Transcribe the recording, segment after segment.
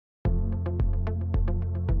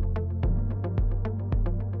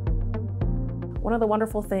One of the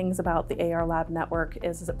wonderful things about the AR Lab network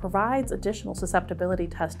is it provides additional susceptibility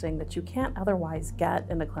testing that you can't otherwise get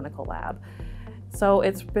in a clinical lab. So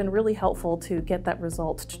it's been really helpful to get that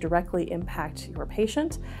result to directly impact your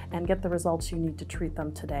patient and get the results you need to treat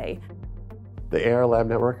them today. The AR Lab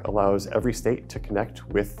network allows every state to connect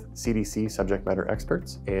with CDC subject matter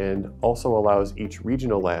experts and also allows each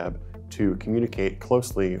regional lab to communicate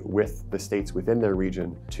closely with the states within their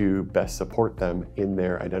region to best support them in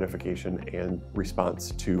their identification and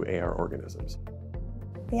response to AR organisms.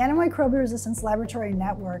 The Antimicrobial Resistance Laboratory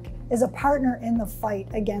Network is a partner in the fight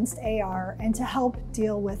against AR and to help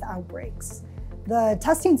deal with outbreaks. The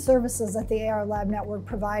testing services that the AR Lab Network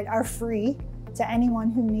provide are free to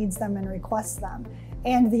anyone who needs them and requests them.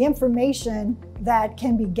 And the information that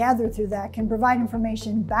can be gathered through that can provide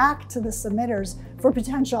information back to the submitters for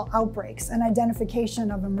potential outbreaks and identification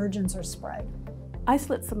of emergence or spread.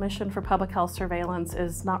 Isolate submission for public health surveillance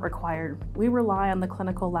is not required. We rely on the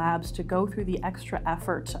clinical labs to go through the extra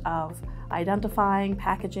effort of identifying,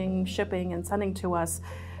 packaging, shipping, and sending to us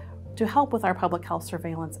to help with our public health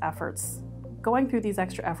surveillance efforts. Going through these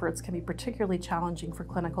extra efforts can be particularly challenging for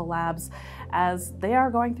clinical labs as they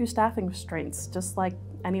are going through staffing restraints just like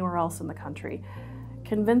anywhere else in the country.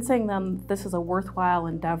 Convincing them this is a worthwhile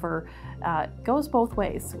endeavor goes both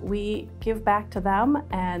ways. We give back to them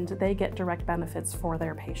and they get direct benefits for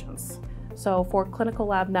their patients. So for clinical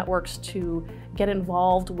lab networks to get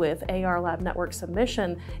involved with AR Lab network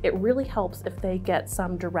submission, it really helps if they get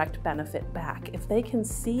some direct benefit back. If they can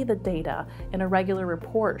see the data in a regular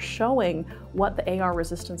report showing what the AR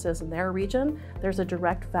resistance is in their region, there's a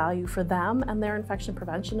direct value for them and their infection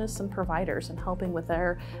preventionists and providers in helping with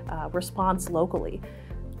their response locally.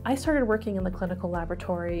 I started working in the clinical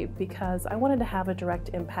laboratory because I wanted to have a direct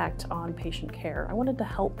impact on patient care. I wanted to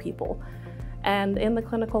help people. And in the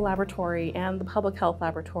clinical laboratory and the public health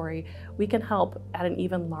laboratory, we can help at an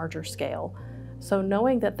even larger scale. So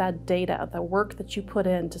knowing that that data, the work that you put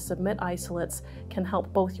in to submit isolates can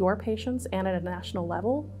help both your patients and at a national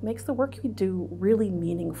level makes the work you do really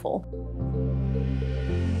meaningful.